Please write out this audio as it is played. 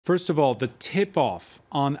First of all, the tip-off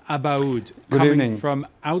on Abaoud Good coming evening. from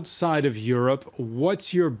outside of Europe.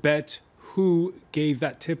 What's your bet? Who gave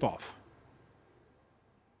that tip-off?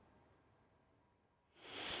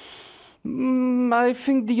 I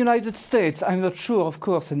think the United States. I'm not sure, of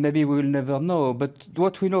course, and maybe we will never know. But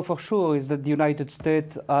what we know for sure is that the United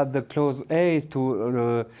States had the close aid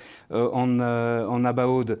to on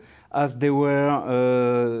Abaoud, as they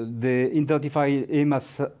identified him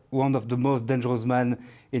as one of the most dangerous men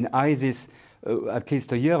in ISIS. At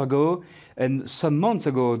least a year ago, and some months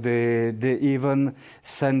ago, they even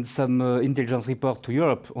sent some intelligence report to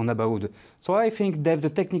Europe on Abaoud. So I think they have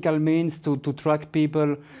the technical means to track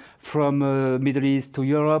people from Middle East to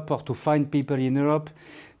Europe, or to find people in Europe.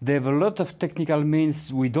 They have a lot of technical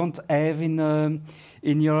means we don't have in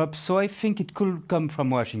Europe. So I think it could come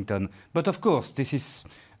from Washington. But of course, this is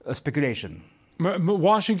a speculation.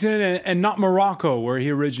 Washington and not Morocco, where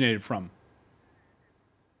he originated from.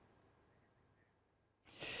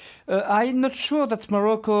 I'm not sure that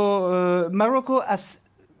Morocco has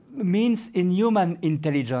means in human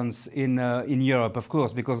intelligence in Europe, of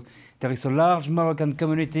course, because there is a large Moroccan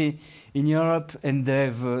community in Europe, and they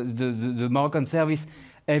have, the Moroccan service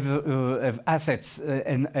have assets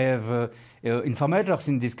and have informators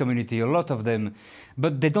in this community, a lot of them,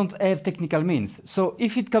 but they don't have technical means. So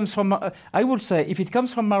if it comes from, I would say, if it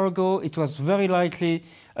comes from Morocco, it was very likely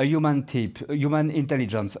a human tip, a human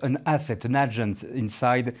intelligence, an asset, an agent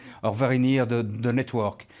inside or very near the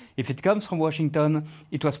network. If it comes from Washington,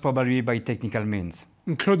 it was probably by technical means.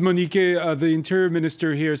 Claude Moniquet, the Interior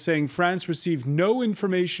Minister here, saying France received no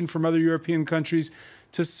information from other European countries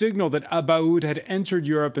to signal that Abaoud had entered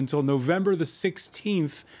Europe until November the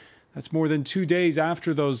 16th. That's more than 2 days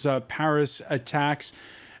after those Paris attacks.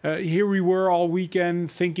 Here we were all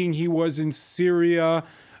weekend thinking he was in Syria.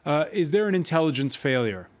 Is there an intelligence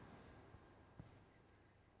failure?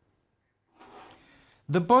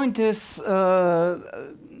 The point is,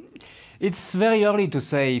 it's very early to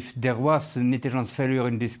say if there was an intelligence failure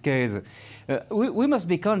in this case. We must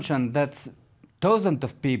be conscious that thousands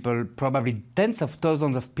of people, probably tens of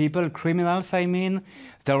thousands of people, criminals I mean,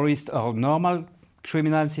 terrorists or normal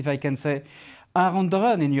criminals if I can say, are on the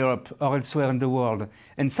run in Europe or elsewhere in the world.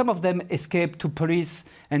 And some of them escape to police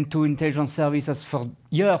and to intelligence services for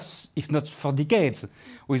years, if not for decades,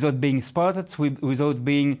 without being spotted, without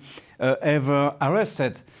being ever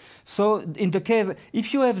arrested. So in the case,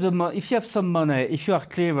 if you have some money, if you are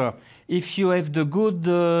clever, if you have the good,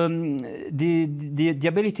 the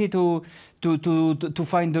ability to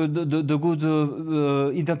find the good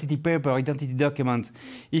identity paper, identity document,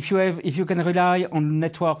 if you can rely on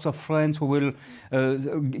networks of friends who will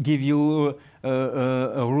give you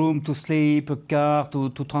a room to sleep, a car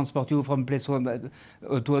to transport you from place one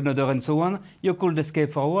to another, and so on, you could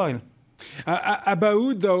escape for a while.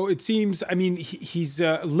 Abaoud, though, it seems, I mean, he's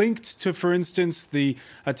linked to, for instance, the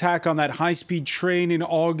attack on that high-speed train in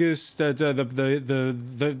August,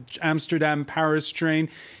 the Amsterdam-Paris train.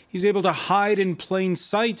 He's able to hide in plain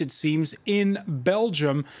sight, it seems, in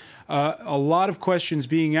Belgium. A lot of questions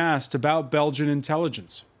being asked about Belgian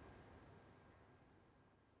intelligence.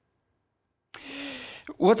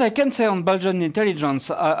 What I can say on Belgian intelligence,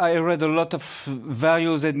 I read a lot of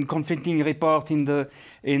various and conflicting reports in the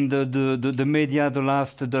media the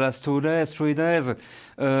last 2 days, 3 days.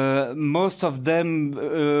 Most of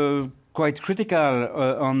them quite critical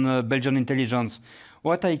on Belgian intelligence.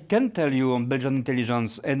 What I can tell you on Belgian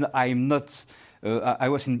intelligence, and I'm not. I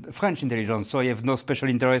was in French intelligence, so I have no special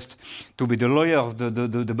interest to be the lawyer of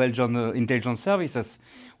the Belgian intelligence services.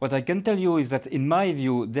 What I can tell you is that, in my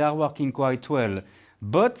view, they are working quite well.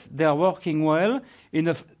 But they are working well in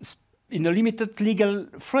a limited legal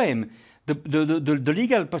frame. The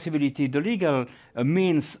legal possibility, the legal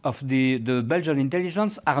means of the Belgian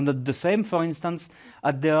intelligence are not the same, for instance,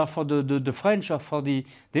 as they are for the French or for the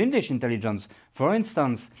English intelligence. For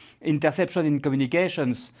instance, interception in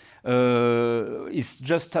communications is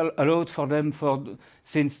just allowed for them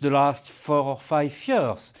since the last 4 or 5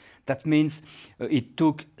 years. That means it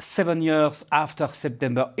took 7 years after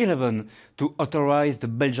September 11 to authorize the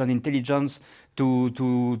Belgian intelligence to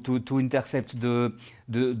intercept the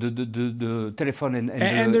telephone and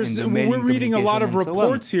the mail. We're reading a lot of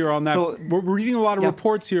reports here on that. So, we're reading a lot of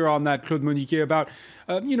reports here on that, Claude Moniquet, about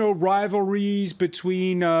rivalries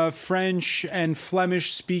between French and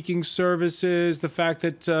Flemish-speaking services, the fact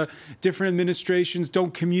that different administrations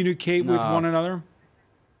don't communicate with one another.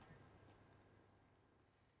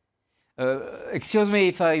 excuse me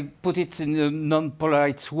if I put it in a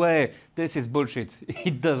non-polite way, this is bullshit.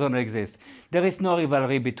 It doesn't exist. There is no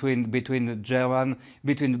rivalry between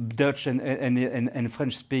Dutch and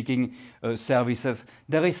French-speaking services.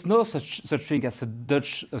 There is no such thing as a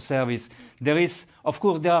Dutch service. There is, of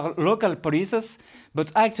course, there are local polices,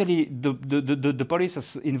 but actually the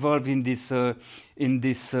polices involved in this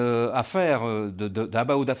affair, the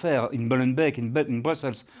Abaoud affair in Molenbeek, in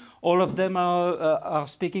Brussels, all of them are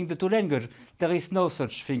speaking the two languages. There is no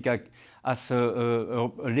such thing as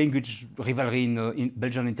a language rivalry in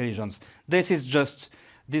Belgian intelligence. This is just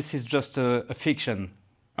a fiction.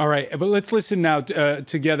 All right, but let's listen now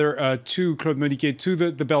together to Claude Moniquet, to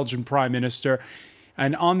the Belgian Prime Minister.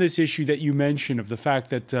 And on this issue that you mentioned of the fact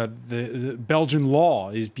that the Belgian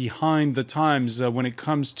law is behind the times when it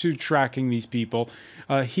comes to tracking these people,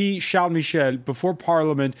 Charles Michel, before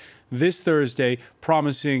Parliament this Thursday,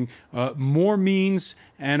 promising more means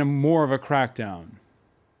and more of a crackdown.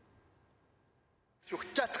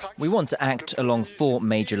 We want to act along 4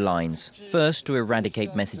 major lines. First, to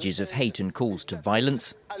eradicate messages of hate and calls to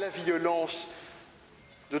violence.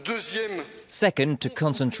 Second, to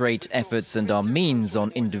concentrate efforts and our means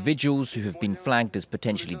on individuals who have been flagged as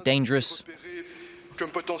potentially dangerous.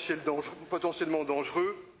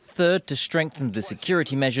 Third, to strengthen the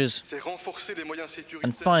security measures.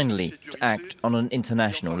 And finally, to act on an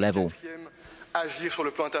international level.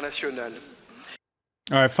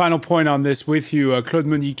 All right, final point on this with you, Claude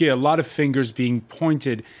Moniquet. A lot of fingers being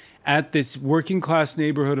pointed at this working-class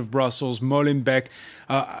neighborhood of Brussels, Molenbeek.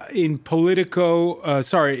 In Politico,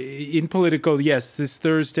 yes, this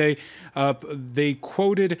Thursday, they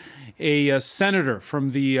quoted a senator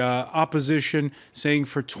from the opposition saying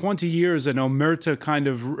for 20 years an omerta kind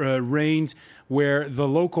of reigned, where the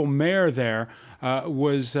local mayor there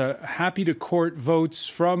was happy to court votes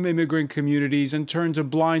from immigrant communities and turned a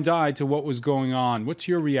blind eye to what was going on. What's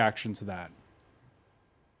your reaction to that?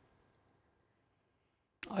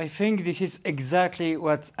 I think this is exactly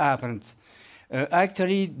what's happened.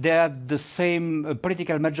 Actually, they had the same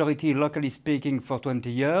political majority, locally speaking, for 20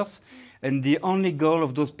 years, and the only goal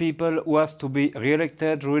of those people was to be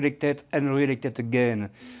re-elected, re-elected, and re-elected again.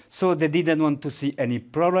 So they didn't want to see any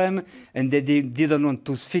problem, and they didn't want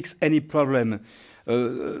to fix any problem,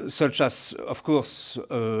 such as, of course,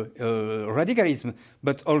 radicalism,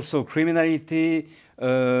 but also criminality,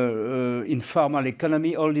 informal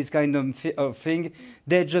economy, all this kind of thing.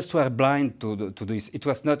 They just were blind to this. It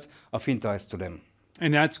was not of interest to them.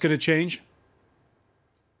 And that's going to change?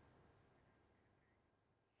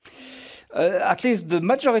 At least the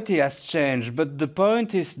majority has changed, but the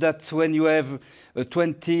point is that when you have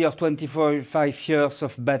 20 or 25 years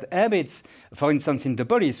of bad habits, for instance in the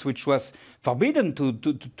police, which was forbidden to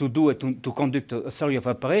conduct a series of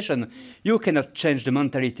operations, you cannot change the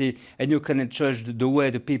mentality and you cannot change the way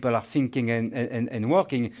the people are thinking and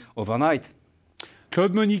working overnight.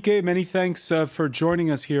 Claude Moniquet, many thanks for joining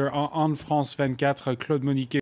us here on France 24. Claude Moniquet.